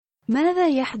ماذا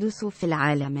يحدث في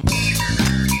العالم؟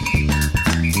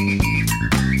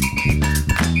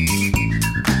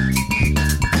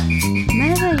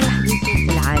 ماذا يحدث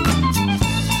في العالم؟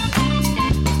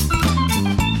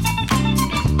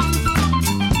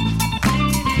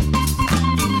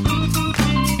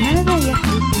 ماذا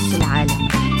يحدث في العالم؟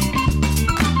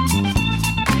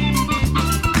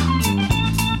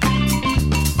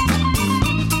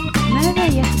 ماذا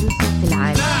يحدث في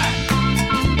العالم؟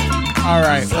 All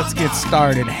right, let's get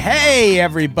started. Hey,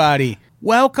 everybody.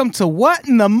 Welcome to What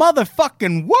in the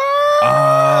Motherfucking World?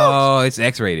 Oh, it's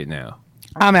X-rated now.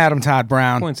 I'm Adam Todd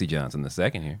Brown. Quincy Johnson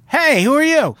II here. Hey, who are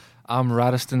you? I'm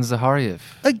Radiston Zahariev.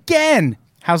 Again.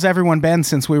 How's everyone been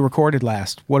since we recorded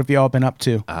last? What have you all been up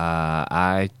to?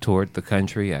 I toured the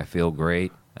country. I feel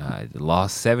great. I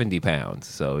lost 70 pounds.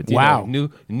 So, Wow.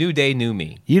 New day, new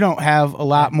me. You don't have a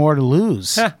lot more to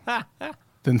lose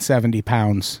than 70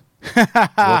 pounds.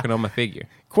 Working on my figure.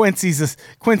 Quincy's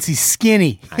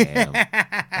skinny. I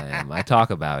am. I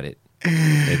talk about it.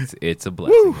 It's a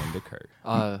blessing and a curse.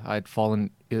 I'd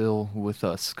fallen ill with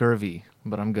scurvy,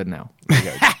 but I'm good now.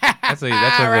 That's one of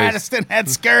those, Radiston had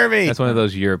scurvy. that's one of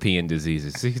those European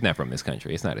diseases. He's not from this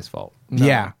country. It's not his fault.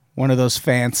 Yeah, one of those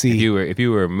fancy. If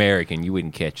you were American, you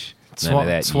wouldn't catch none of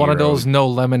that. It's one of those no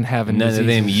lemon having None of them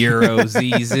diseases. Euro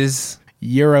diseases.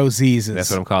 Eurozizes.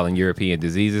 That's what I'm calling European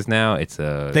diseases now. It's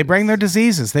They bring their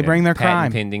diseases. They bring their patent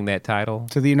crime pending that title.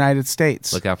 to the United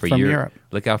States. Look out for from Europe.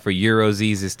 Look out for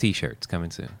Eurozizes t-shirts coming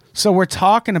soon. So we're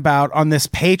talking about on this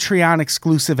Patreon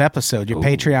exclusive episode. Your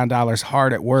Patreon dollars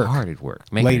hard at work. Hard at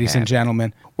work, making Ladies it and happen.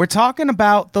 gentlemen. We're talking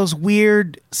about those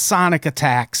weird sonic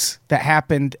attacks that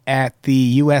happened at the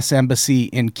U.S. Embassy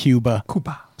in Cuba.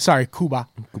 Cuba.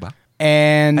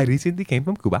 And I recently came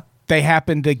from Cuba. they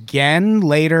happened again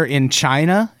later in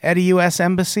China at a U.S.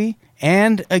 Embassy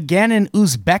and again in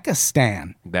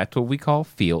Uzbekistan. That's what we call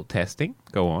field testing.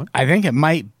 Go on. I think it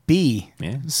might be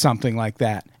something like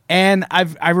that. And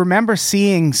I remember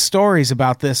seeing stories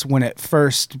about this when it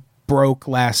first broke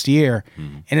last year.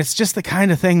 And it's just the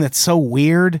kind of thing that's so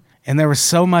weird. And there was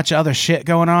so much other shit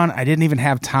going on. I didn't even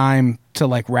have time to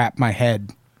wrap my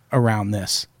head around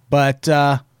this. But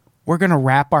we're going to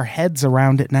wrap our heads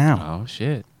around it now. Oh,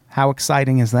 shit. How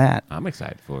exciting is that? I'm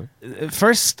excited for it. It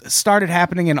first started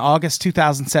happening in August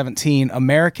 2017.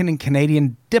 American and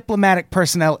Canadian diplomatic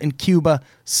personnel in Cuba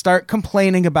start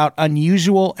complaining about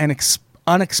unusual and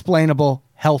unexplainable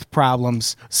health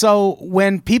problems. So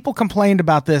when people complained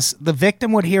about this, the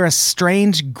victim would hear a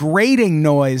strange grating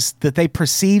noise that they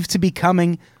perceived to be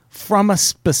coming from a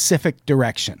specific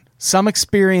direction. Some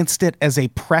experienced it as a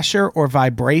pressure or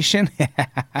vibration.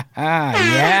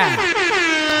 Yeah.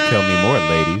 Tell me more,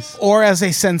 ladies. Or as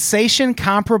a sensation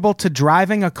comparable to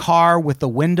driving a car with the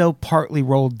window partly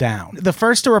rolled down. The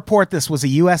first to report this was a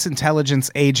U.S. intelligence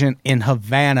agent in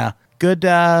Havana. Good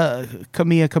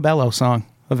Camila Cabello song.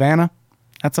 Havana?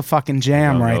 That's a fucking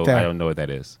jam right there. I don't know what that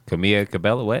is. Camila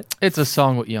Cabello, what? It's a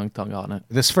song with Young Thug on it.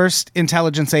 This first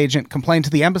intelligence agent complained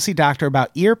to the embassy doctor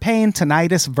about ear pain,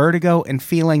 tinnitus, vertigo, and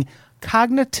feeling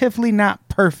cognitively not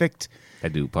perfect.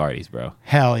 That dude parties, bro.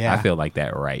 Hell yeah. I feel like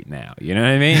that right now. You know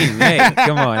what I mean? Hey,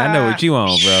 come on. I know what you on,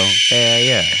 bro. Hell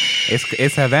yeah.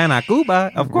 It's Havana,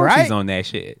 Cuba. Of course Right. he's on that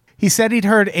shit. He said he'd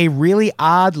heard a really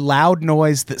odd, loud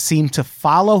noise that seemed to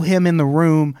follow him in the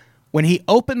room. When he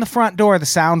opened the front door, the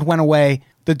sound went away.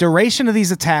 The duration of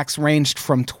these attacks ranged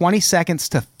from 20 seconds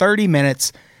to 30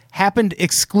 minutes, happened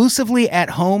exclusively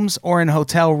at homes or in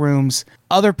hotel rooms.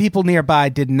 Other people nearby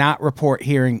did not report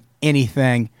hearing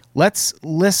anything. Let's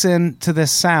listen to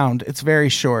this sound. It's very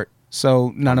short,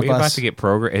 so none of We're about us... to get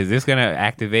program. Is this going to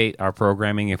activate our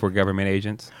programming if we're government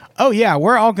agents? Oh, yeah,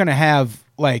 we're all going to have,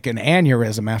 an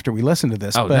aneurysm after we listen to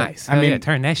this. Oh, but, nice. I mean,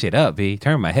 turn that shit up, B.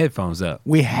 Turn my headphones up.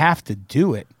 we have to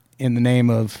do it in the name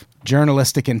of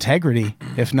journalistic integrity,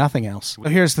 if nothing else. So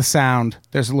here's the sound.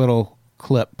 There's a little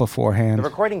clip beforehand. The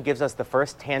recording gives us the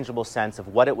first tangible sense of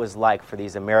what it was like for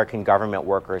these American government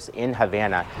workers in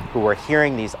Havana who were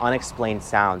hearing these unexplained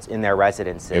sounds in their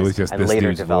residences It was just and this later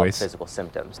dude's developed voice. physical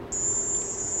symptoms.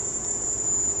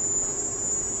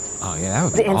 Oh, yeah, that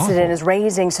was The incident awful. is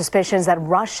raising suspicions that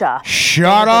Russia Shut may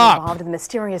have been up! involved in the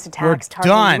mysterious We're attacks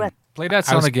targeting done. US. Play that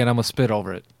sound again. I'm going to spit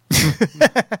over it.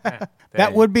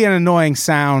 That would be an annoying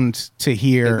sound to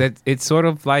hear. It's sort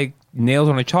of like nails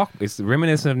on a chalk. It's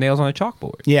reminiscent of nails on a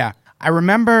chalkboard. Yeah.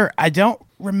 I don't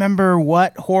remember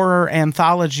what horror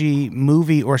anthology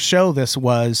movie or show this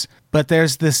was, but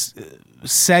there's this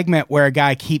segment where a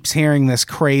guy keeps hearing this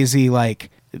crazy,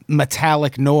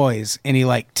 metallic noise, and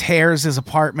he tears his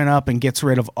apartment up and gets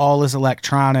rid of all his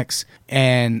electronics,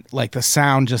 and the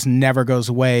sound just never goes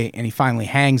away, and he finally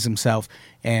hangs himself.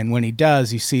 And when he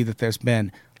does, you see that there's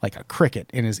been like a cricket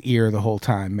in his ear the whole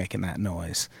time making that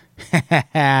noise.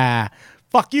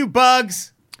 Fuck you,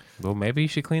 bugs. Well, maybe you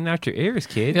should clean out your ears,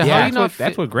 kid. Yeah, how do that's, you not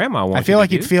that's what Grandma wants. I feel you like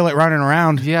to you'd do. feel it running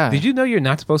around. Yeah. Did you know you're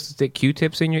not supposed to stick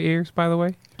Q-tips in your ears? By the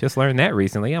way, just learned that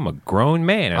recently. I'm a grown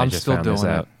man. And I I'm just still found this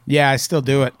doing out. it. Yeah, I still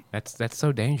do it. That's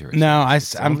so dangerous. No,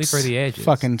 It's I'm only for the edges.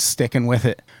 fucking sticking with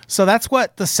it. So that's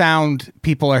what the sound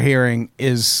people are hearing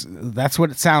that's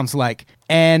what it sounds like.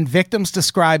 And victims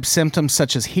describe symptoms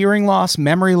such as hearing loss,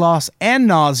 memory loss, and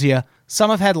nausea. Some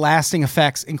have had lasting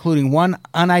effects, including one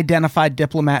unidentified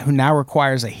diplomat who now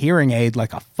requires a hearing aid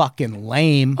like a fucking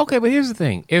lame. Okay, but here's the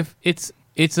thing: if it's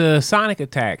a sonic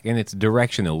attack and it's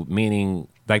directional, meaning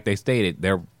like they stated,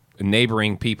 their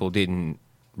neighboring people didn't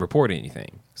report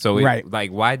anything. So, Right.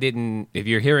 like, why didn't, if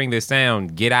you're hearing this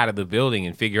sound, get out of the building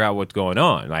and figure out what's going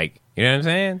on? Like, you know what I'm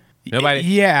saying? Nobody.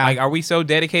 Yeah. Like, are we so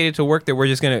dedicated to work that we're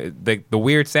just gonna the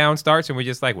weird sound starts and we're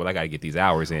just like, well, I got to get these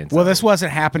hours in. Well, So this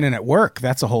wasn't happening at work.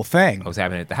 That's the whole thing. what's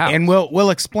happening at the house? And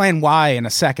we'll explain why in a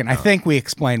second. I think we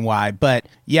explain why, but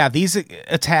yeah, these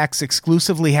attacks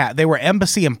exclusively they were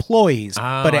embassy employees,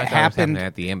 Oh, but I it thought happened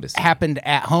at the embassy. happened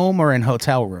at home or in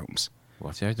hotel rooms.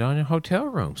 What's that done in hotel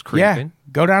rooms? Yeah, Creeping.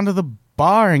 go down to the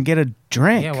bar and get a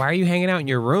drink. Yeah, why are you hanging out in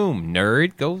your room,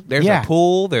 nerd? Go. There's Yeah. a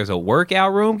pool. There's a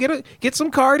workout room. Get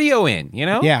some cardio in. You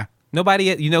know. Yeah. Nobody.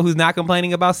 You know who's not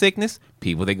complaining about sickness?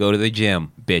 People that go to the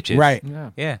gym, bitches. Right. Yeah.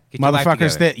 Get your life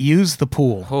Motherfuckers together. that use the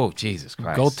pool. Oh Jesus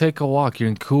Christ. Go take a walk. You're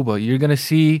in Cuba. You're going to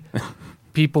see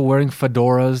people wearing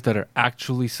fedoras that are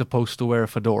actually supposed to wear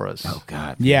fedoras. Oh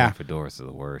God. Yeah. Fedoras are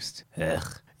the worst. Ugh.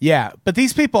 Yeah, but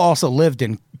these people also lived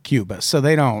in Cuba, so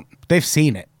they've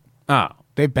seen it. Oh.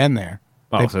 They've been there.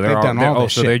 Oh, they've, so they've done all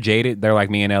this so shit. they're jaded. They're like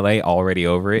me in LA, already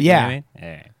over it. You know Yeah. what I mean?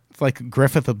 Yeah. It's like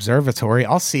Griffith Observatory.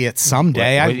 I'll see it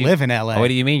someday. I What do you- live in LA. What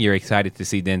do you mean you're excited to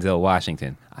see Denzel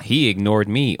Washington? He ignored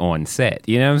me on set.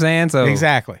 You know what I'm saying? So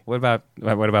Exactly. What about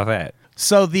that?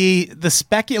 So the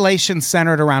speculation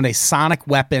centered around a sonic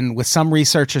weapon, with some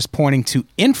researchers pointing to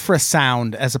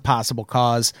infrasound as a possible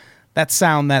cause. That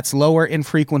sound that's lower in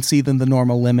frequency than the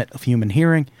normal limit of human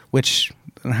hearing, which,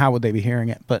 how would they be hearing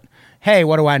it? But hey,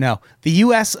 what do I know? The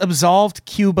U.S. absolved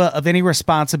Cuba of any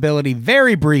responsibility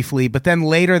very briefly, but then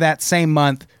later that same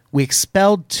month, we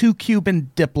expelled 2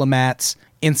 Cuban diplomats.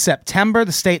 In September,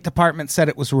 the State Department said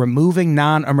it was removing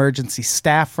non-emergency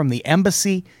staff from the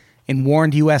embassy and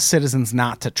warned U.S. citizens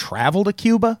not to travel to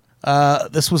Cuba.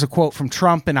 This was a quote from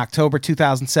Trump in October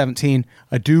 2017.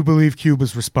 "I do believe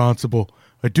Cuba's responsible.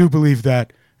 I do believe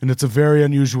that, and it's a very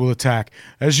unusual attack,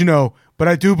 as you know, but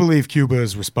I do believe Cuba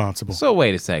is responsible." So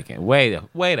wait a second. Wait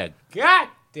a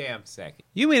goddamn second.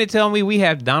 You mean to tell me we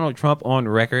have Donald Trump on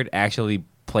record actually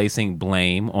placing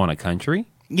blame on a country?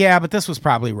 Yeah, but this was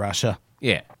probably Russia.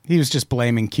 Yeah. He was just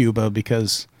blaming Cuba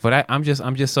because... But I'm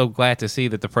just so glad to see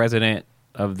that the president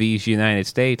of these United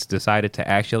States decided to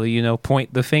actually,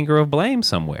 point the finger of blame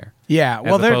somewhere. Yeah,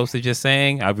 well, As they're... opposed to just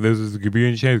saying, this could be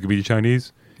any chance, it could be the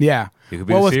Chinese. Yeah. It could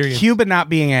be Well, the with Syrians. Cuba not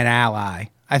being an ally,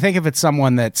 I think if it's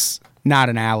someone that's not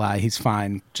an ally, he's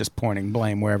fine just pointing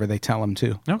blame wherever they tell him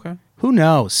to. Okay. Who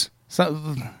knows?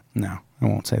 So, no, I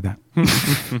won't say that.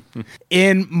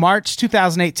 In March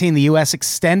 2018, the U.S.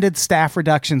 extended staff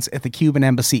reductions at the Cuban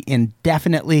embassy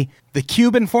indefinitely. The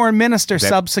Cuban foreign minister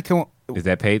subsequent... Is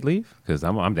that paid leave? Because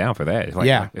I'm down for that. It's like,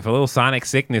 Yeah. If a little sonic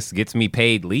sickness gets me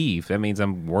paid leave, that means I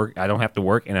don't have to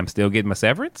work and I'm still getting my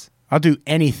severance? I'll do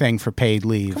anything for paid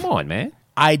leave. Come on, man.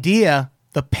 Idea,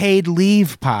 the Paid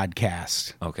Leave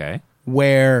podcast, Okay.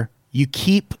 where you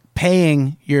keep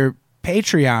paying your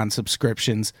Patreon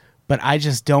subscriptions, but I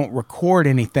just don't record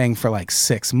anything for like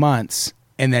 6 months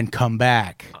and then come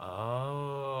back.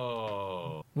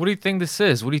 Oh. What do you think this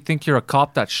is? What do you think you're a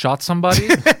cop that shot somebody?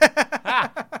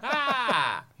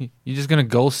 You just going to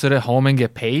go sit at home and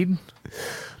get paid?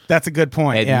 That's a good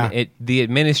point. Yeah. The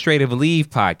Administrative Leave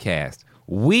podcast.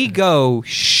 We go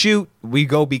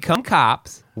become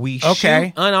cops. We Okay.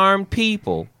 shoot unarmed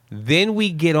people. Then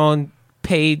we get on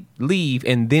paid leave,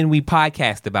 and then we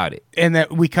podcast about it. And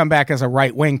that we come back as a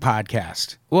right-wing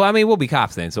podcast. Well, I mean, we'll be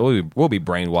cops then, so we'll be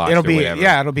brainwashed. It'll or be whatever.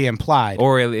 it'll be implied.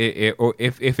 Or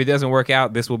if it doesn't work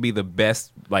out, this will be the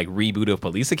best reboot of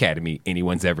Police Academy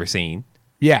anyone's ever seen.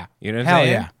 Yeah. You know what I'm Hell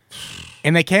saying? yeah.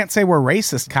 And they can't say we're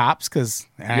racist cops because...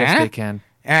 Yes, they can.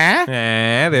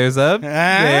 There's a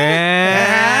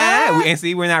and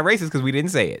see, we're not racist because we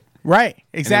didn't say it. Right.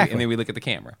 And Exactly. then we look at the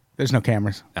camera. There's no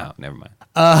cameras. Oh, never mind.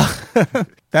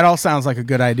 That all sounds like a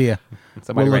good idea.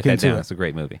 Somebody we'll write look that into down. it. It's a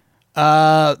great movie.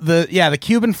 The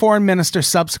Cuban foreign minister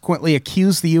subsequently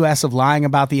accused the U.S. of lying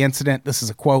about the incident. This is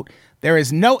a quote. There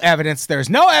is no evidence. There's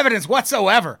no evidence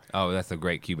whatsoever. Oh, that's a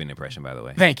great Cuban impression, by the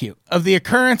way. Thank you. Of the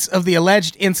occurrence of the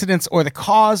alleged incidents or the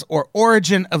cause or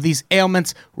origin of these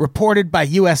ailments reported by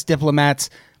U.S. diplomats.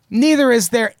 Neither is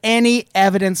there any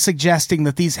evidence suggesting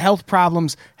that these health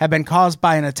problems have been caused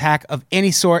by an attack of any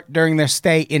sort during their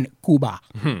stay in Cuba.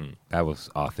 That was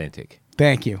authentic.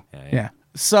 Thank you. Yeah.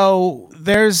 So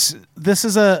this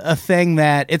is a thing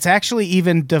that it's actually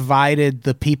even divided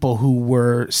the people who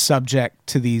were subject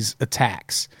to these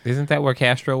attacks. Isn't that where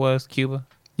Castro was, Cuba?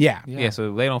 Yeah. Yeah,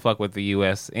 so they don't fuck with the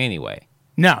U.S. anyway.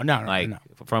 No.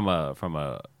 From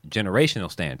a generational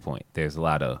standpoint, there's a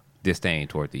lot of disdain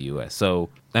toward the U.S. So,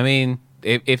 I mean,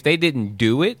 if they didn't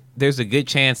do it, there's a good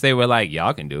chance they were like,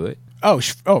 y'all can do it. Oh,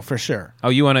 for sure. Oh,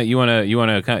 you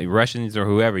wanna come, Russians or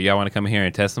whoever, y'all want to come here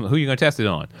and test them? Who you gonna test it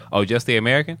on? Oh, just the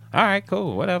American? All right,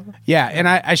 cool, whatever. Yeah, and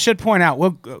I should point out,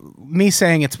 me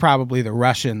saying it's probably the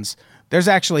Russians, there's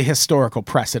actually historical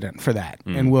precedent for that,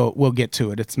 and we'll get to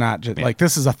it. It's not just like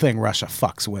this is a thing Russia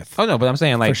fucks with. Oh no, but I'm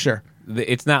saying like for sure,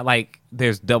 it's not like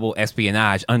there's double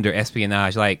espionage under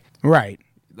espionage, like right.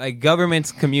 Like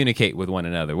governments communicate with one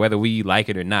another, whether we like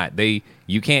it or not.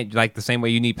 You can't, like the same way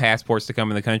you need passports to come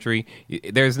in the country.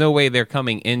 There's no way they're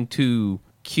coming into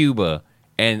Cuba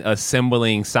and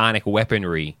assembling sonic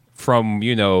weaponry from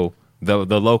the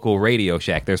local Radio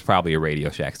Shack. There's probably a Radio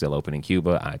Shack still open in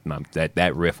Cuba.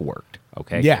 That riff worked.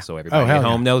 Okay, yeah. So everybody at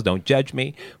home yeah. knows. Don't judge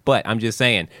me, but I'm just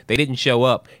saying they didn't show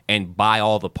up and buy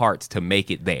all the parts to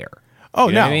make it there. Oh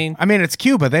You know no, what I mean? it's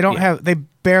Cuba. They don't have. They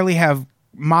barely have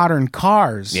modern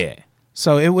cars. Yeah.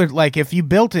 So it would, like, if you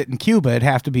built it in Cuba, it'd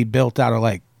have to be built out of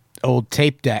like old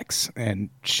tape decks and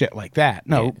shit like that.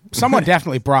 No, Yeah. someone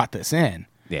definitely brought this in.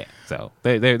 Yeah. So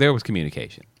there was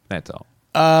communication. That's all.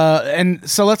 And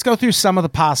so let's go through some of the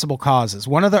possible causes.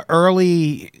 One of the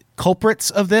early culprits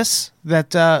of this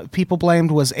that people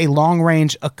blamed was a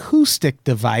long-range acoustic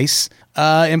device.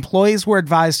 Employees were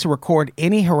advised to record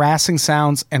any harassing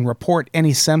sounds and report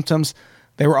any symptoms.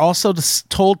 They were also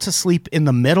told to sleep in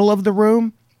the middle of the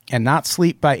room and not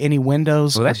sleep by any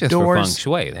windows Well, that's or just doors.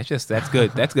 for feng shui. That's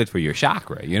good. That's good for your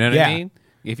chakra. You know what I mean?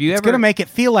 If you It's going to make it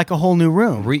feel like a whole new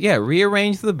room.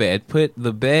 rearrange the bed, put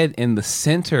the bed in the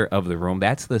center of the room.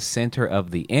 That's the center of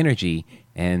the energy,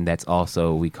 and that's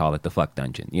also, we call it the fuck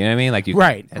dungeon. You know what I mean? Like you,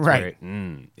 Right, that's right.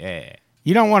 where yeah.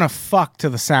 You don't want to fuck to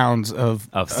the sounds of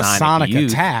a sonic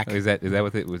youth. attack. Is that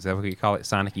what you call it?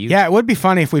 Sonic youth? Yeah, it would be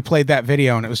funny if we played that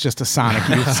video and it was just a Sonic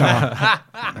Youth song.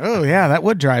 Oh, yeah, that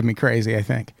would drive me crazy, I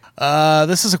think.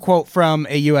 This is a quote from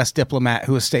a U.S. diplomat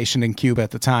who was stationed in Cuba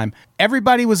at the time.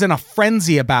 Everybody was in a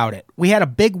frenzy about it. We had a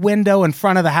big window in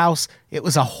front of the house. It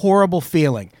was a horrible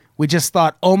feeling. We just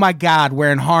thought, oh my God,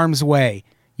 we're in harm's way.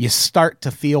 You start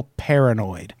to feel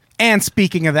paranoid. And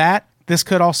speaking of that, this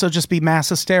could also just be mass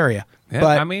hysteria. Yeah,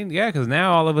 But I mean, yeah, because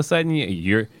now all of a sudden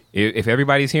if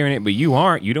everybody's hearing it, but you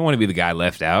aren't, you don't want to be the guy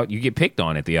left out. You get picked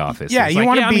on at the office. Yeah, It's you like,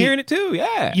 want to I'm be hearing it too.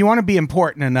 Yeah, You want to be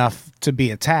important enough to be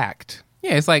attacked.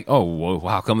 yeah. It's like, oh, well,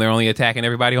 how come they're only attacking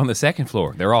everybody on the second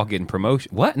floor? They're all getting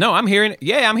promotion. What? No, I'm hearing it.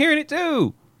 Yeah, I'm hearing it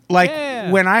too. Like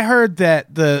Yeah. when I heard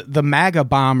that the MAGA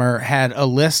bomber had a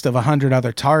list of 100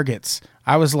 other targets,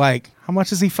 I was like, how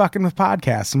much is he fucking with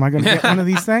podcasts? Am I going to get one of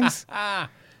these things?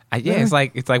 Yeah, it's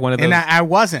like one of those. And I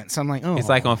wasn't. So I'm like, oh. It's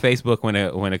like on Facebook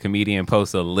when a comedian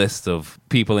posts a list of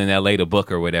people in LA to book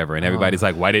or whatever, and everybody's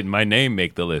like, "Why didn't my name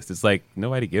make the list?" It's like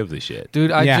nobody gives a shit. Dude,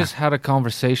 I Yeah. just had a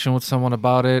conversation with someone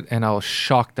about it, and I was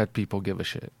shocked that people give a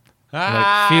shit.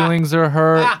 Like, feelings are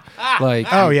hurt. Like,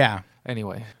 oh, yeah.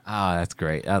 Anyway, Oh, that's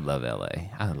great. I love LA.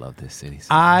 I love this city. So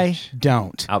I much.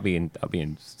 don't. I'll be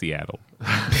in Seattle,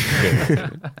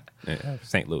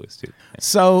 St. Louis too.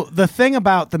 So the thing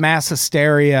about the mass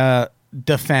hysteria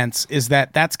defense is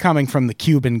that that's coming from the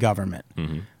Cuban government.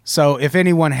 So if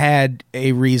anyone had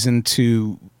a reason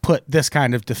to put this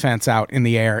kind of defense out in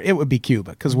the air, it would be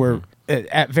Cuba, because we're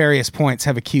at various points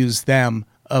have accused them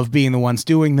of being the ones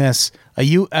doing this.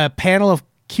 A panel of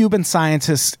Cuban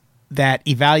scientists that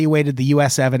evaluated the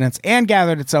U.S. evidence and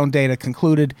gathered its own data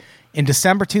concluded in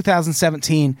December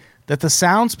 2017 that the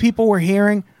sounds people were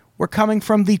hearing were coming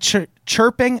from the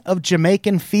chirping of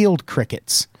Jamaican field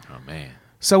crickets. Oh man.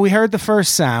 So we heard the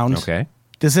first sound. Okay.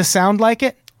 Does this sound like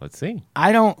it? Let's see.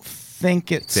 I don't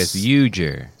think it's... It says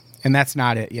Uger. And that's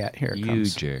not it yet. Here it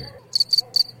comes. Uger.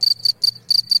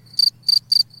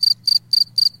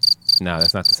 No,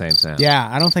 that's not the same sound. Yeah,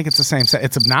 I don't think it's the same sound.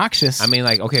 It's obnoxious. I mean,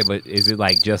 like, okay, but is it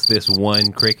like just this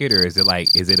one cricket, or is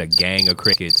it a gang of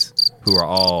crickets who are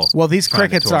all? well, these trying to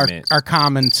crickets are torment?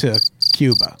 common to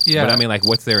Cuba. yeah. But I mean, like,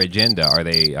 what's their agenda? Are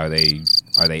they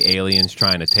Are they aliens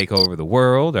trying to take over the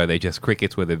world? Are they just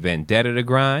crickets with a vendetta to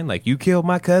grind? Like, you killed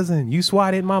my cousin, you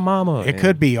swatted my mama. It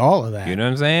could be all of that. You know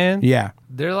what I'm saying? Yeah.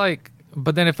 They're like,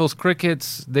 but then if it was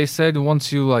crickets, they said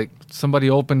once you like somebody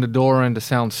opened the door and the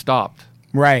sound stopped.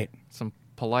 Right. Some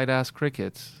polite ass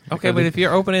crickets. Okay, but if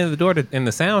you're opening the door and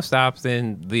the sound stops,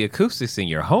 then the acoustics in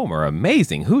your home are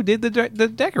amazing. Who did the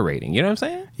decorating? You know what I'm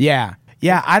saying? Yeah.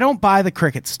 Yeah, I don't buy the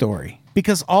cricket story.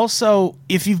 Because also,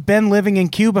 if you've been living in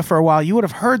Cuba for a while, you would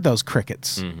have heard those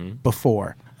crickets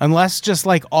before. Unless just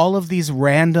like all of these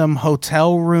random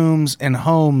hotel rooms and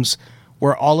homes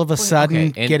were all of a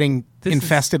sudden and getting this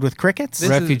infested with crickets.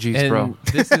 Refugees, bro.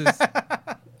 This is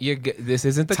this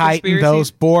isn't the Tighten conspiracy.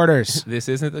 those borders. This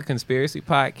isn't the conspiracy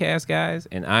podcast, guys,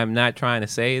 and I'm not trying to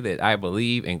say that I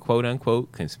believe in quote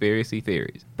unquote conspiracy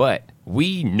theories. But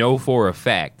we know for a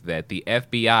fact that the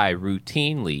FBI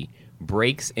routinely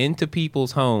breaks into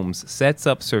people's homes, sets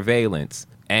up surveillance,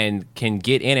 and can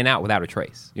get in and out without a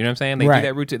trace. You know what I'm saying? They Right. do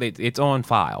that routine. It's on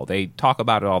file. They talk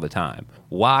about it all the time.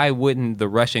 Why wouldn't the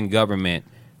Russian government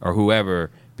or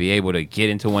whoever be able to get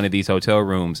into one of these hotel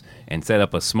rooms and set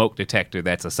up a smoke detector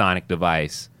that's a sonic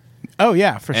device Oh,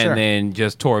 yeah, for and sure. then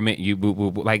just torment you?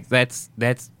 Like, that's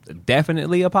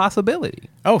definitely a possibility.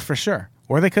 Oh, for sure.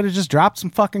 Or they could have just dropped some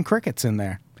fucking crickets in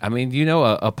there. I mean, you know,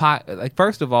 a pot. Like,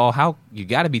 first of all, how you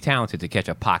got to be talented to catch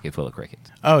a pocket full of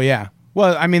crickets. Oh, yeah.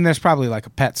 Well, I mean, there's probably like a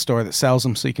pet store that sells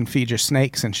them so you can feed your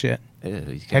snakes and shit.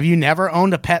 Have you never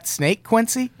owned a pet snake,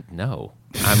 Quincy? No,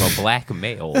 I'm a black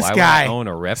male. This Why guy, would I own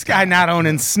a reptile? this guy not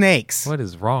owning snakes. What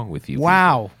is wrong with you?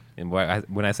 Wow. People? And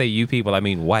when I say you people, I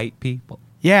mean white people.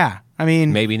 Yeah, I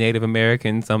mean, Maybe Native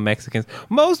Americans, some Mexicans.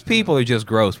 Most people are just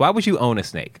gross. Why would you own a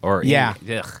snake? Or Yeah.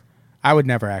 ugh. I would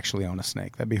never actually own a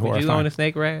snake. That'd be Would horrifying. you own a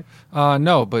snake, Rad?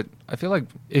 No, but I feel like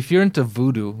if you're into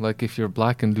voodoo, like if you're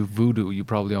black and do voodoo, you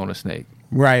probably own a snake.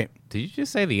 Right. Did you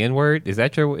just say the N word? Is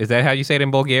that how you say it in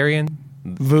Bulgarian?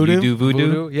 Voodoo? You do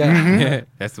voodoo? Yeah.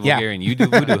 That's the Yeah. Bulgarian. You do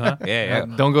voodoo, huh? Yeah.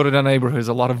 Don't go to that neighborhood. There's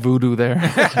a lot of voodoo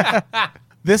there.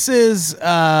 This is,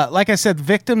 like I said,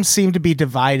 victims seem to be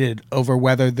divided over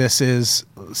whether this is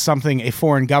something a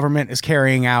foreign government is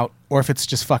carrying out or if it's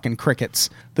just fucking crickets.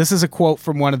 This is a quote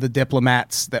from one of the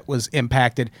diplomats that was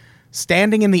impacted.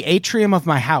 Standing in the atrium of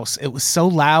my house, it was so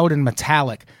loud and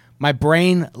metallic. My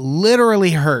brain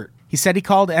literally hurt. He said he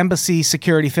called embassy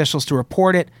security officials to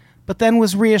report it, but then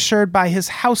was reassured by his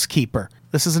housekeeper.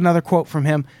 This is another quote from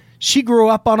him. She grew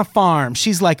up on a farm.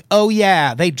 She's like, oh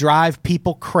yeah, they drive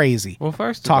people crazy. Well,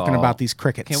 first of talking all, about these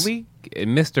crickets. Can we,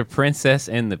 Mr. Princess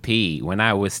and the Pea, when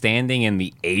I was standing in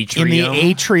the in atrium, the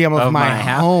atrium of my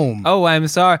home? Oh, I'm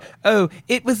sorry. Oh,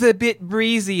 it was a bit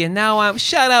breezy, and now I'm.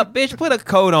 Shut up, bitch. Put a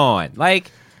coat on.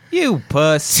 Like, you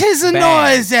puss. 'Tis a bag.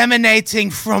 noise emanating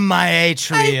from my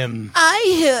atrium. I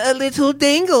hear a little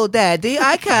dingle, Daddy.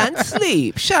 I can't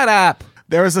sleep. Shut up.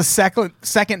 There was a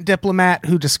second diplomat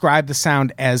who described the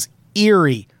sound as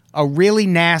eerie, a really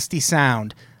nasty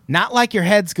sound. Not like your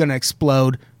head's going to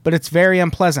explode, but it's very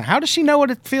unpleasant. How does she know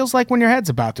what it feels like when your head's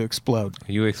about to explode?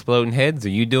 Are you exploding heads? Are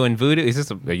you doing voodoo? Is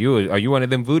this? Are you one of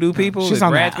them voodoo people? She's that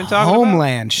on Brad's that been talking about?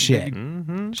 homeland shit.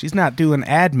 She's not doing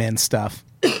admin stuff.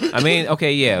 I mean,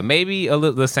 okay, yeah, maybe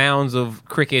the sounds of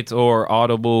crickets or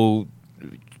audible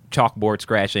chalkboard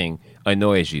scratching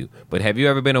annoys you. But have you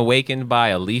ever been awakened by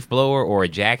a leaf blower or a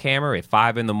jackhammer at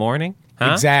 5 a.m?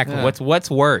 Huh? Exactly. Yeah.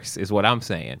 What's worse is what I'm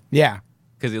saying. Yeah.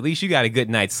 Because at least you got a good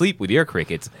night's sleep with your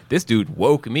crickets. This dude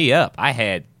woke me up. I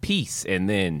had peace, and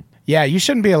then. Yeah, you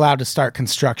shouldn't be allowed to start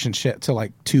construction shit till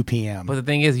like 2 p.m. But the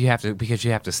thing is, you have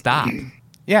to stop.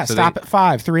 Yeah, So stop at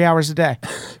 5, 3 hours a day.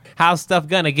 How's stuff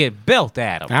gonna get built,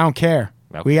 Adam? I don't care.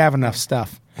 Okay. We have enough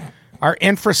stuff. Our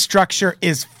infrastructure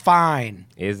is fine.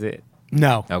 Is it?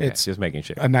 No, Okay, it's just making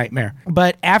sure. a nightmare.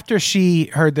 But after she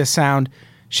heard this sound,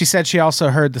 she said she also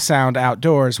heard the sound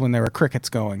outdoors when there were crickets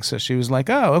going. So she was like,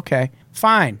 oh, okay,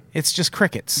 fine. It's just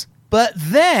crickets. But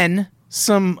then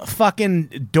some fucking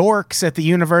dorks at the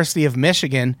University of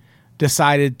Michigan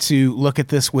decided to look at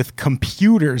this with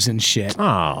computers and shit.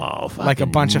 Oh, Like a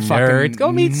bunch of nerds. fucking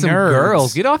Go meet some nerds.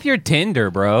 girls. Get off your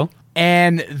Tinder, bro.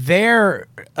 And their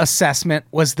assessment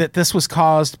was that this was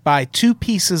caused by 2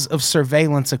 pieces of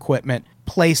surveillance equipment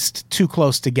placed too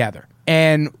close together.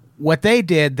 And what they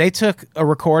did, they took a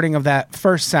recording of that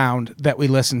first sound that we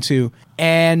listened to,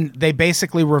 and they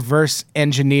basically reverse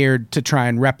engineered to try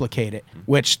and replicate it.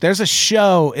 Which there's a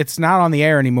show, it's not on the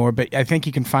air anymore, but I think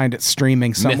you can find it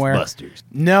streaming somewhere. Mythbusters.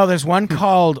 No, there's one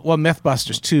called, well,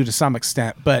 Mythbusters too, to some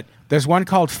extent, but there's one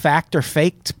called Fact or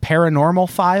Faked Paranormal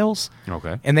Files.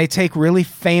 Okay. And they take really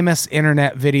famous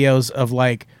internet videos of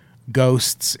like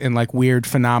ghosts and like weird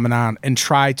phenomenon and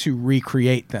try to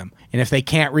recreate them. And if they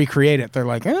can't recreate it, they're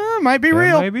like, it might be There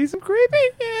real. might be some creepy.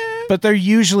 Yeah. But they're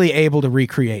usually able to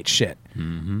recreate shit.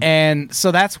 And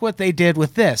so that's what they did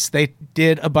with this. They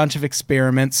did a bunch of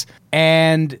experiments,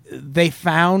 and they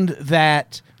found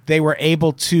that they were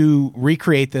able to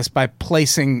recreate this by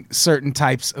placing certain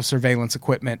types of surveillance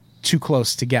equipment too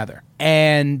close together.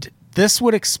 And this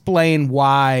would explain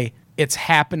why it's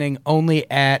happening only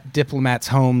at diplomats'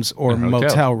 homes or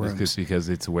motel rooms. Because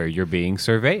it's where you're being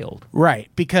surveilled. Right.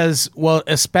 Because, well,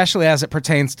 especially as it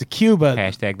pertains to Cuba,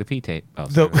 Hashtag the P-tape. Oh,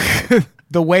 sorry.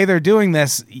 the way they're doing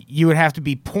this, you would have to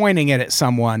be pointing it at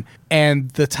someone, and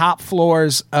the top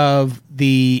floors of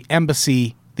the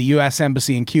embassy, the U.S.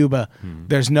 embassy in Cuba,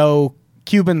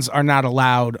 Cubans are not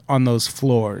allowed on those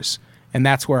floors, and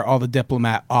that's where all the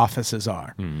diplomat offices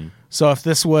are. So if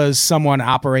this was someone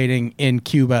operating in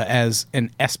Cuba as an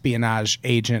espionage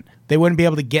agent, they wouldn't be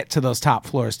able to get to those top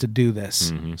floors to do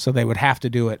this. So they would have to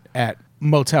do it at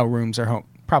motel rooms or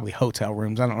probably hotel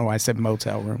rooms. I don't know why I said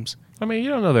motel rooms. I mean, you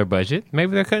don't know their budget.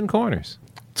 Maybe they're cutting corners.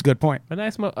 It's a good point.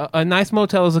 A nice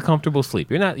motel is a comfortable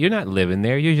sleep. You're not living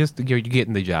there. You're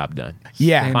getting the job done.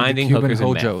 Yeah. And Finding the Cuban hookers and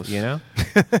hojos. meth, you know?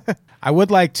 I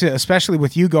would like to, especially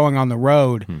with you going on the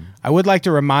road, I would like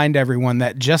to remind everyone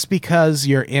that just because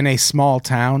you're in a small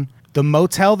town, the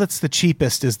motel that's the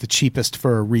cheapest is the cheapest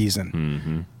for a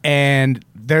reason. And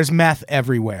there's meth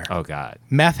everywhere. Oh, God.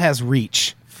 Meth has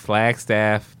reach.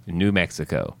 Flagstaff, New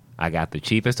Mexico. I got the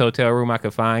cheapest hotel room I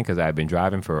could find because I'd been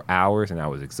driving for hours and I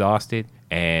was exhausted.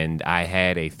 And I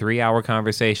had a 3-hour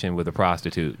conversation with a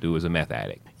prostitute who was a meth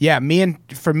addict. Yeah, me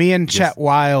and Chet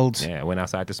Wild. Yeah, I went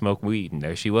outside to smoke weed, and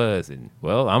there she was. And,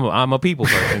 well, I'm a people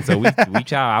person, so we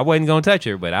I wasn't going to touch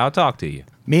her, but I'll talk to you.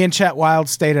 Me and Chet Wild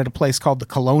stayed at a place called the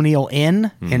Colonial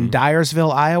Inn in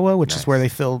Dyersville, Iowa, which is where they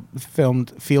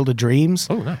filmed Field of Dreams.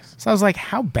 Oh, nice. So I was like,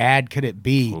 how bad could it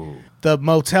be? The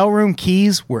motel room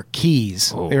keys were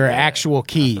keys. Oh, they were yeah. actual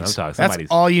keys. I'm talking,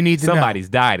 That's all you need to know. Somebody's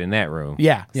died in that room.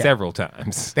 Yeah. Several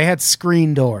times. They had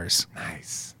screen doors.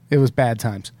 Nice. It was bad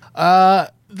times.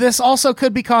 This also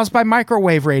could be caused by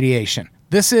microwave radiation.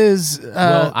 This is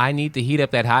Well, I need to heat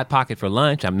up that Hot Pocket for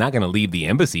lunch. I'm not going to leave the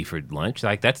embassy for lunch.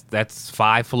 Like that's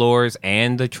 5 floors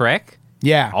and a trek.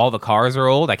 yeah. All the cars are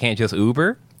old. I can't just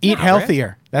Uber. Eat Nah,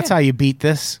 healthier. That's how you beat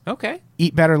this. Brett. Okay.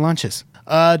 Eat better lunches.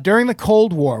 During the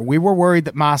Cold War, we were worried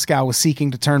that Moscow was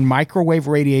seeking to turn microwave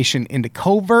radiation into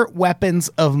covert weapons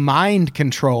of mind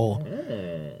control.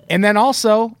 And then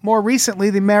also, more recently,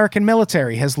 the American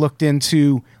military has looked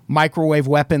into microwave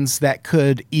weapons that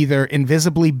could either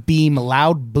invisibly beam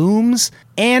loud booms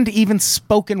and even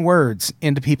spoken words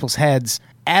into people's heads.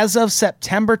 As of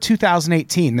September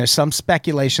 2018, there's some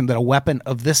speculation that a weapon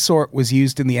of this sort was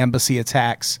used in the embassy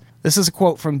attacks. This is a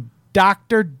quote from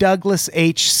Dr. Douglas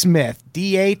H. Smith,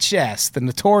 DHS, the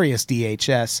notorious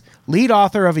DHS, lead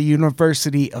author of a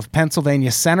University of Pennsylvania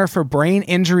Center for Brain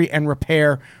Injury and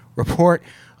Repair report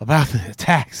about the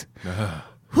attacks.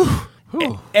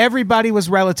 Everybody was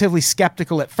relatively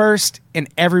skeptical at first, and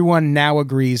everyone now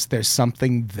agrees there's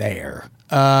something there.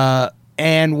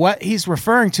 And what he's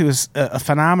referring to is a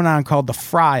phenomenon called the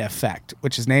Fry effect,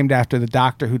 which is named after the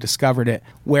doctor who discovered it,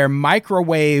 where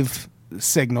microwave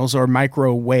signals or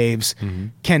microwaves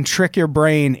can trick your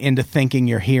brain into thinking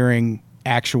you're hearing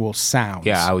actual sounds.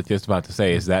 Yeah, I was just about to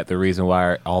say, is that the reason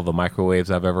why all the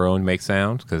microwaves I've ever owned make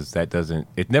sounds? Because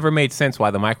it never made sense why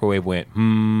the microwave went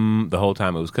the whole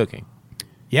time it was cooking.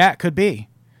 Yeah, it could be.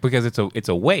 Because it's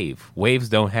a wave. Waves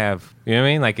don't have, you know what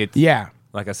I mean? Like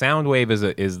like a sound wave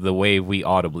is the wave we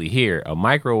audibly hear. A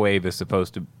microwave is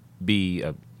supposed to be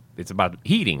it's about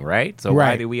heating, right? So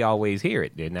why do we always hear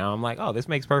it? And now I'm like, oh, this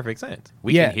makes perfect sense.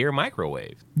 We can hear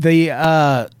microwave.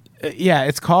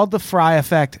 It's called the Fry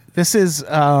effect. This is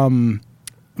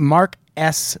Mark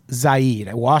S. Zaid,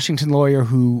 a Washington lawyer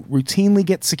who routinely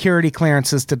gets security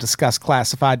clearances to discuss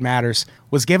classified matters,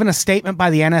 was given a statement by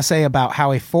the NSA about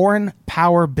how a foreign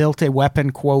power built a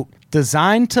weapon, quote,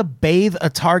 designed to bathe a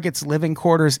target's living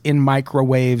quarters in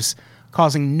microwaves,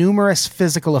 causing numerous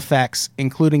physical effects,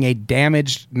 including a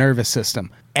damaged nervous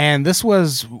system. And this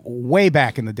was way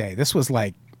back in the day. This was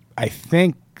like, I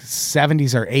think,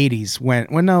 70s or 80s when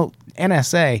no,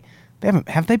 NSA,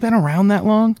 have they been around that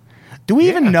long? Do we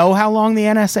even know how long the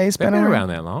NSA's They've been been around? around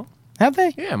that long. Have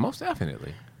they? Yeah, most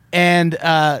definitely. And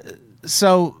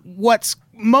so what's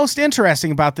most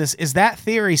interesting about this is that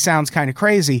theory sounds kind of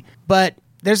crazy, but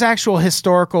there's actual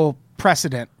historical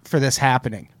precedent for this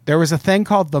happening. There was a thing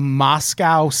called the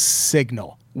Moscow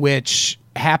Signal, which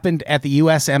happened at the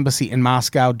U.S. Embassy in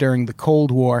Moscow during the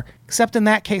Cold War, except in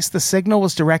that case, the signal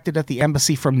was directed at the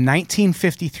embassy from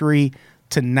 1953 to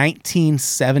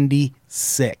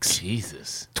 1976.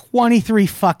 Jesus. 23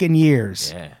 fucking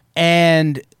years. Yeah.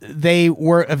 And they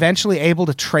were eventually able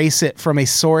to trace it from a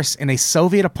source in a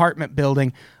Soviet apartment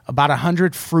building about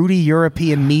 100 fruity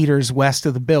European meters west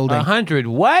of the building. 100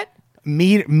 what?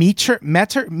 Meters?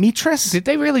 Did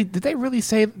they really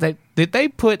say that? Did they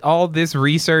put all this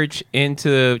research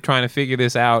into trying to figure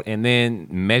this out and then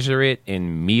measure it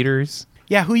in meters?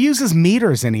 Yeah, who uses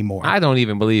meters anymore? I don't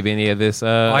even believe any of this.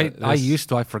 I used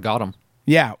to. I forgot them.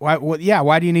 Yeah,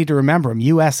 why do you need to remember them?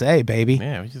 USA, baby.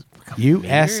 Yeah, we just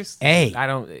USA. meters? I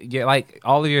don't. Yeah, like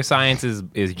all of your science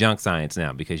is junk science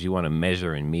now because you want to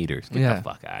measure in meters. Get the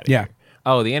fuck out of Yeah. here.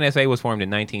 Oh, the NSA was formed in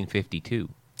 1952.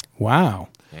 Wow.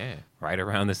 Yeah, right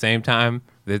around the same time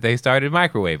that they started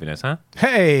microwaving us, huh?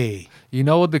 Hey. You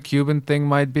know what the Cuban thing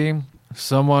might be?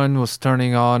 Someone was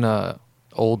turning on a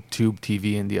old tube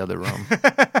TV in the other room.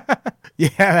 Yeah,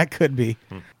 that could be.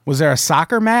 Was there a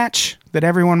soccer match that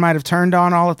everyone might have turned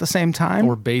on all at the same time?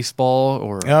 Or baseball,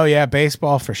 or Oh, yeah,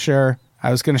 baseball for sure.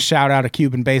 I was going to shout out a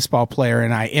Cuban baseball player,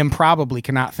 and I improbably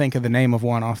cannot think of the name of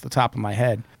one off the top of my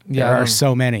head. Yeah, There I are don't-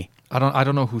 so many. I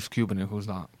don't know who's Cuban and who's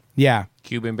not. Yeah.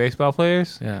 Cuban baseball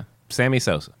players? Yeah. Sammy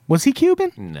Sosa. Was he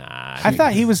Cuban? Nah. I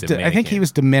thought he was. I think he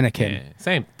was Dominican. Yeah,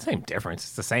 same difference.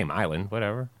 It's the same island.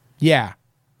 Whatever. Yeah.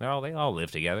 They all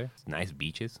live together. It's nice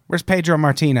beaches. Where's Pedro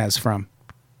Martinez from?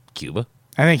 Cuba.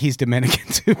 I think he's Dominican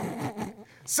too.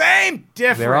 Same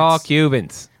difference. They're all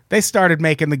Cubans. They started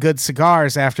making the good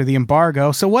cigars after the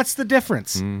embargo. So what's the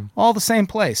difference? All the same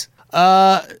place.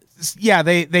 Yeah,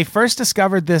 they first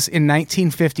discovered this in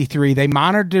 1953. They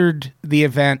monitored the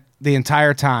event the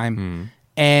entire time,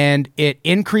 and it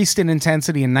increased in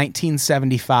intensity in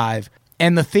 1975.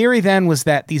 And the theory then was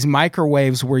that these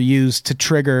microwaves were used to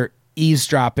trigger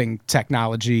eavesdropping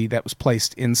technology that was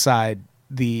placed inside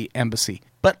the embassy.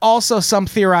 But also some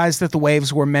theorized that the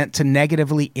waves were meant to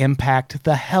negatively impact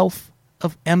the health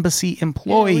of embassy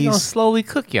employees. We're gonna slowly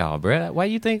cook y'all, bruh. Why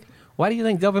do you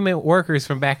think government workers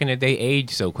from back in the day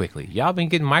aged so quickly? Y'all been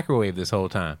getting microwaved this whole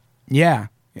time. Yeah.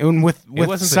 And with It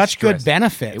wasn't the such good stress.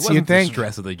 benefits, It wasn't you'd think the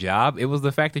stress of the job. It was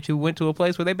the fact that you went to a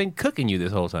place where they've been cooking you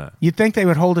this whole time. you'd think they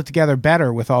would hold it together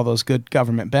better with all those good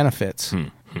government benefits.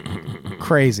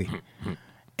 Crazy.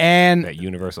 And That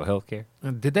universal health care.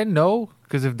 Did they know?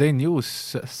 Because if they knew, it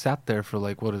was sat there for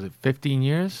 15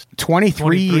 years? 23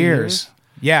 23 years. years?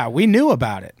 Yeah, we knew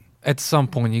about it. At some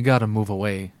point, you got to move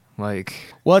away.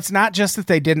 Well, it's not just that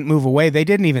they didn't move away. They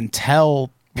didn't even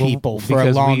tell people for a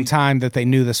because long time that they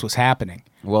knew this was happening.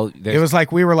 Well, It was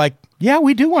like we were like, yeah,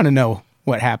 we do want to know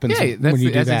what happens yeah, when you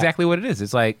do that's that. exactly what it is.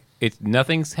 It's like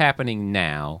nothing's happening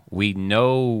now. We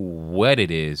know what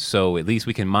it is, so at least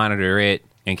we can monitor it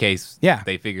in case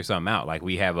they figure something out. Like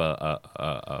we have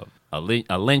a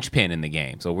linchpin in the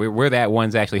game, so we're that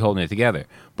one's actually holding it together.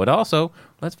 But also,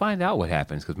 let's find out what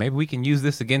happens because maybe we can use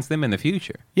this against them in the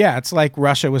future. Yeah, it's like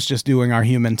Russia was just doing our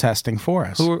human testing for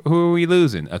us. Who are we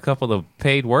losing? A couple of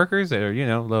paid workers that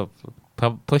are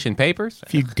pushing papers. A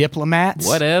few diplomats.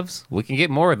 Whatevs. We can get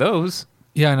more of those.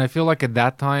 Yeah, and I feel like at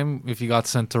that time, if you got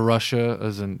sent to Russia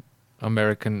as an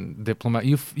American diplomat,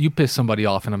 you piss somebody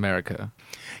off in America.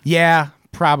 Yeah,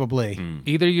 probably.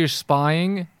 Either you're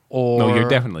spying or... No, you're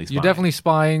definitely spying. You're definitely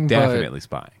spying, Definitely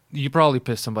spying. but you probably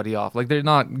piss somebody off. Like, they're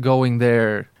not going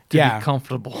there to be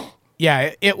comfortable.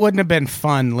 Yeah, it wouldn't have been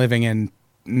fun living in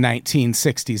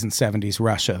 1960s and 70s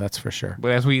Russia, that's for sure.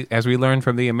 But as we learned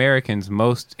from the Americans,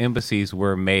 most embassies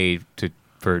were made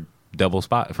for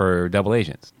double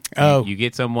agents. Oh, you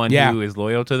get someone who is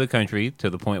loyal to the country to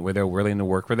the point where they're willing to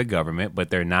work for the government, but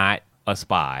they're not a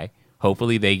spy.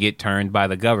 Hopefully, they get turned by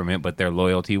the government, but their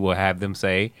loyalty will have them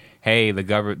say, "Hey,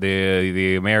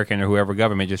 the American or whoever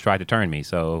government just tried to turn me,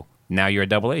 so now you're a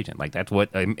double agent." Like that's what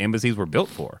embassies were built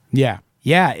for. Yeah.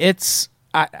 It's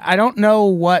I don't know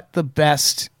what the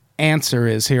best answer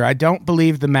is here. I don't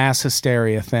believe the mass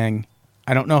hysteria thing.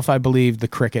 I don't know if I believe the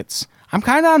crickets. I'm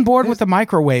kind of on board with the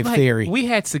microwave theory. We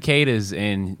had cicadas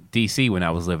in D.C. when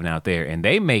I was living out there, and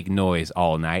they make noise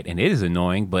all night, and it is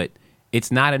annoying, but it's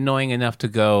not annoying enough to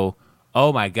go,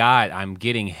 oh my God, I'm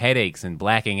getting headaches and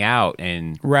blacking out,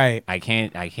 and I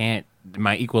can't,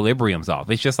 my equilibrium's off.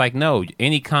 It's just like, no,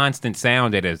 any constant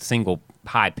sound at a single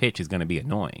high pitch is going to be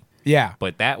annoying. Yeah.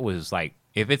 But that was like,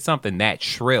 if it's something that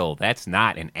shrill, that's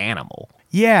not an animal.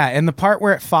 Yeah, and the part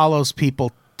where it follows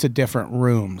people to different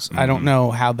rooms. I don't know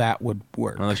how that would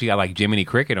work. Unless you got like Jiminy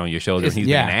Cricket on your shoulder and he's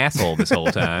been an asshole this whole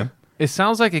time. It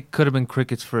sounds like it could have been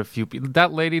crickets for a few people.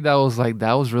 That lady that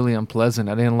was really unpleasant.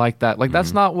 I didn't like that. Like,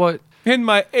 that's not what... In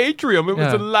my atrium, it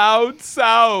was a loud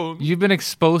sound. You've been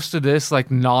exposed to this like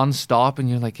nonstop, and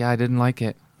you're like, yeah, I didn't like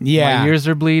it. Yeah. My ears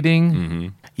are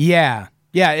bleeding. Yeah.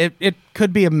 Yeah, it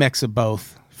could be a mix of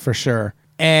both, for sure.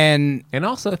 And And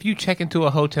also, if you check into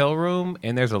a hotel room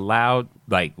and there's a loud,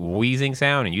 like, wheezing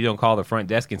sound and you don't call the front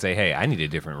desk and say, hey, I need a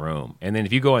different room. And then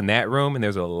if you go in that room and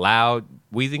there's a loud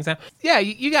wheezing sound, yeah,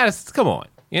 you got to, come on.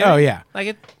 You know? Oh, yeah. Like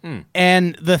it.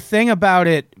 And the thing about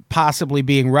it possibly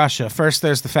being Russia, first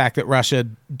there's the fact that Russia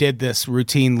did this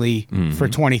routinely for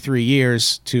 23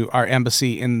 years to our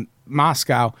embassy in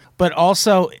Moscow, but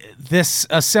also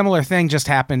a similar thing just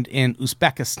happened in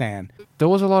Uzbekistan. There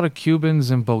was a lot of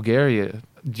Cubans in Bulgaria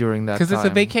during that time. Because it's a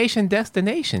vacation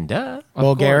destination, duh. Of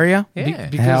Bulgaria? course. Yeah.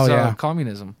 Because Hell yeah.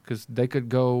 communism. Because they could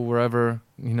go wherever,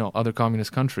 other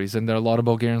communist countries. And there are a lot of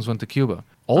Bulgarians went to Cuba.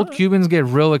 Old Cubans get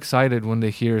real excited when they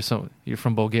hear you're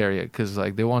from Bulgaria. Because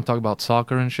they want to talk about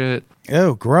soccer and shit.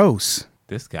 Oh, gross.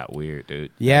 This got weird, dude.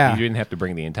 Yeah. You didn't have to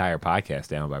bring the entire podcast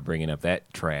down by bringing up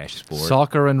that trash sport.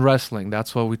 Soccer and wrestling.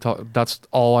 That's what we talk. That's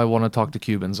all I want to talk to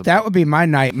Cubans about. That would be my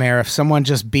nightmare if someone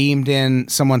just beamed in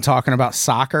someone talking about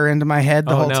soccer into my head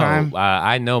the whole time.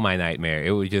 I know my nightmare.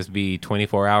 It would just be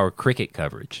 24-hour cricket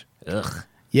coverage. Ugh.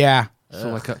 Yeah.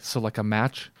 So like a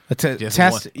match. Just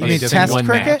Test. one- You mean just test one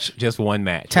cricket? match. Just one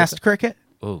match. Test cricket?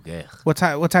 Oh, yeah. What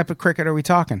type of cricket are we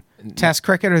talking? Test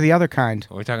cricket or the other kind?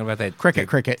 We're talking about that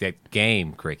Cricket. That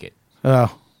game cricket.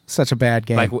 Oh, such a bad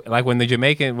game. Like when the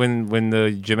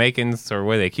Jamaicans or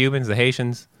were they Cubans, the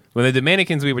Haitians, when the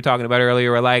Dominicans we were talking about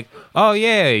earlier were like, oh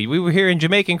yeah, we were hearing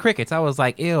Jamaican crickets. I was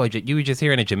like, ew, you were just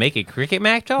hearing a Jamaican cricket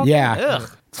match? Yeah.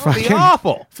 Ugh. It's That'd be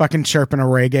awful. Fucking chirping a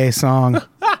reggae song,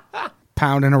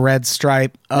 pounding a red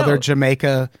stripe, other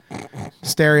Jamaica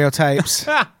stereotypes,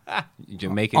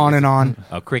 Jamaican on and on.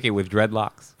 A cricket with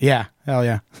dreadlocks. Yeah, hell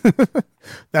yeah.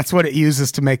 That's what it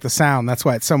uses to make the sound. That's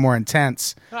why it's so more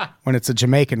intense when it's a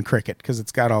Jamaican cricket, because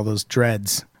it's got all those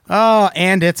dreads. Oh,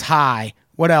 and it's high.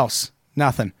 What else?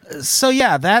 Nothing. So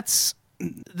yeah, this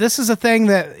is a thing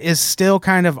that is still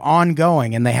kind of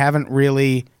ongoing, and they haven't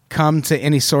really come to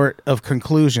any sort of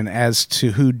conclusion as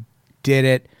to who did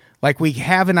it. Like, we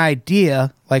have an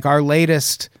idea, like our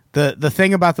latest, the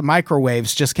thing about the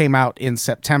microwaves just came out in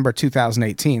September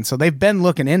 2018. So they've been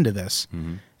looking into this,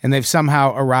 and they've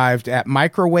somehow arrived at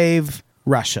Microwave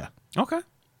Russia, Okay.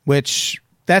 which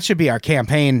that should be our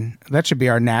campaign. That should be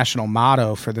our national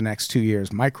motto for the next 2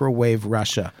 years, Microwave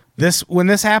Russia. When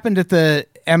this happened at the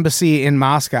embassy in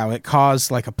Moscow, it caused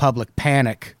like a public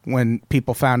panic when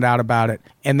people found out about it.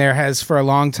 And there has for a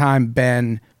long time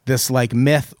been this like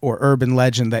myth or urban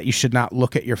legend that you should not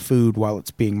look at your food while it's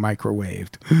being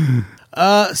microwaved.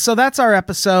 So that's our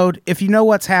episode. If you know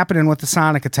what's happening with the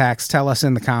sonic attacks, tell us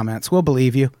in the comments. We'll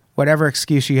believe you. Whatever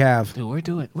excuse you have. Dude,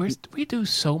 we do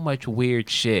so much weird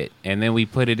shit, and then we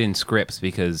put it in scripts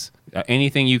because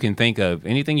anything you can think of,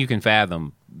 anything you can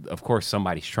fathom, of course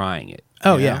somebody's trying it.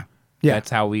 Oh, you know? yeah. Yeah.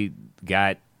 That's how we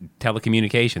got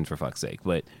telecommunications, for fuck's sake.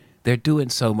 But they're doing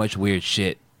so much weird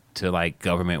shit to like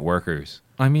government workers.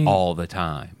 I mean, all the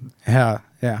time.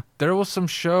 Yeah. there was some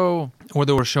show where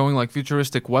they were showing like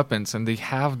futuristic weapons, and they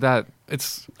have that.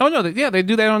 It's Oh no, they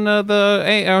do that on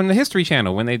the History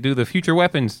Channel when they do the future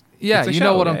weapons. yeah, It's a you know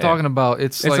show, what I'm yeah. talking about.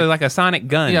 It's like, like a sonic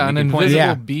gun. yeah, You an can point- invisible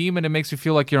Yeah. beam, and it makes you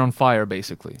feel like you're on fire,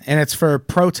 basically. And it's for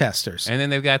protesters. And then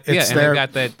they've got It's they've their-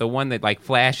 got the one that like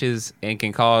flashes and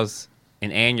can cause an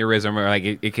aneurysm or like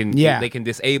it can Yeah. they can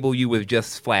disable you with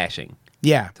just flashing.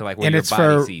 Yeah. To, like, where and your it's body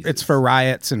for seizes. it's for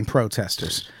riots and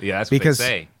protesters. Yeah, that's what because they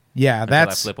say. yeah, Until I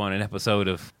that's flip on an episode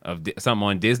of something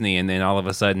on Disney, and then all of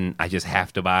a sudden I just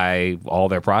have to buy all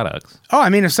their products. Oh, I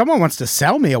mean, if someone wants to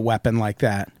sell me a weapon like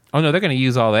that. Oh no, they're going to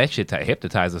use all that shit to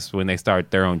hypnotize us when they start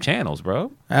their own channels,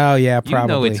 bro. Oh yeah, You probably.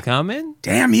 know it's coming.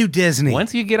 Damn you, Disney. Once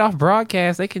Once you get off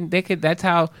broadcast, they can. That's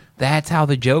how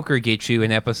the Joker gets you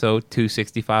in episode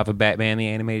 265 of Batman the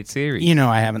Animated Series. you know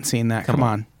I haven't seen that. Come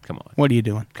on. Come on. What are you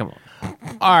doing? Come on.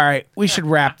 All right, we should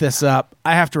wrap this up.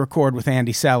 I have to record with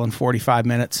Andy Sell in 45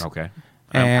 minutes. Okay.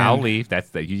 And- I'll leave.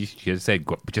 You should have said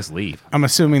just leave. I'm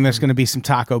assuming there's going to be some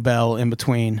Taco Bell in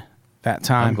between that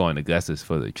time. I'm going to Gus's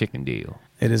for the chicken deal.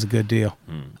 It is a good deal.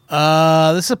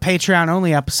 Hmm. This is a Patreon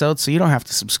only episode, so you don't have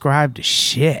to subscribe to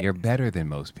shit. You're better than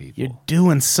most people. You're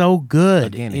doing so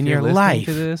good Again, if in you're your listening life.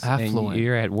 to this and Affluent.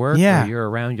 you're at work Yeah. or you're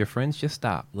around your friends, just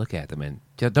stop, look at them, and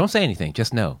just don't say anything.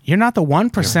 Just know You're not the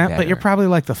 1%, You're but you're better. probably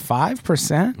like the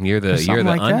 5%. you're the something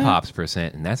like that. unpops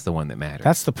percent, and that's the one that matters.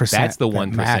 That's the percent That's the that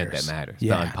 1% matters. that matters.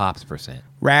 Yeah. The unpops percent.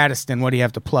 Radiston, what do you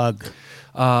have to plug?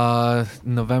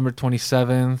 November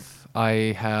 27th,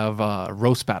 I have a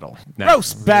roast battle.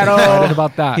 Roast battle. Excited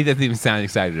about that. He doesn't even sound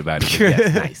excited about it.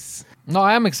 Yes, nice. No,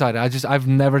 I am excited. I've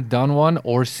never done one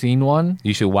or seen one.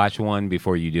 You should watch one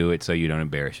before you do it so you don't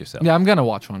embarrass yourself. Yeah, I'm gonna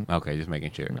watch one. Okay, just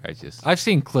making sure. I've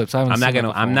seen clips. I haven't.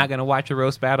 I'm not gonna watch a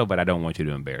roast battle, but I don't want you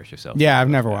to embarrass yourself. Yeah, I've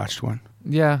never watched one.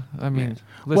 Yeah, I mean,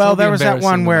 Well, there was that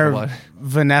one where what.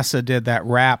 Vanessa did that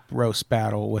rap roast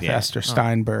battle with Esther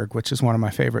Steinberg, which is one of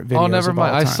my favorite videos. Oh, never of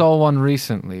mind. all I time. saw one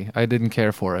recently. I didn't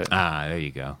care for it. Ah, there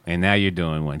you go. And now you're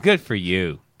doing one. Good for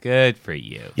you. Good for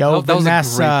you. Yo, That was a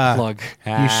Vanessa, great plug.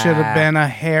 you should have been a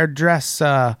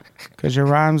hairdresser because your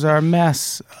rhymes are a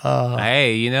mess.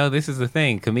 Hey, you know, this is the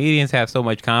thing. Comedians have so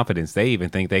much confidence, they even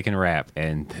think they can rap.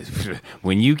 And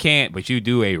when you can't, but you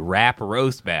do a rap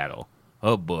roast battle,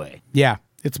 oh boy. Yeah,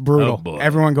 it's brutal. Oh, boy.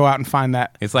 Everyone go out and find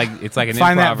that. It's like an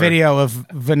Find that improver. video of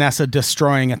Vanessa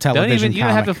destroying a television You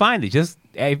don't have to comic. find it. Just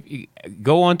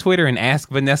go on Twitter and ask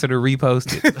Vanessa to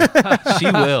repost it. She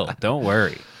will. Don't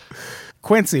worry.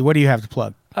 Quincy, what do you have to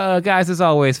plug? Guys, as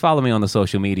always, follow me on the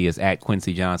social medias at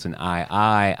Quincy Johnson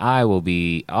I will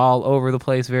be all over the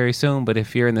place very soon, but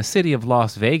if you're in the city of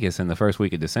Las Vegas in the first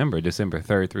week of December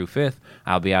 3rd through 5th,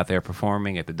 I'll be out there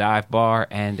performing at the Dive Bar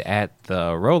and at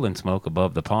the Roll & Smoke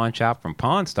above the Pawn Shop from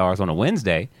Pawn Stars on a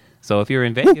Wednesday. So if you're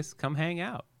in Vegas, come hang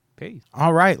out. Peace.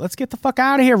 All right, let's get the fuck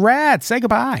out of here. Rad, say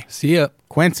goodbye. See ya.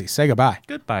 Quincy, say goodbye.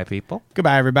 Goodbye, people.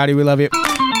 Goodbye, everybody. We love you.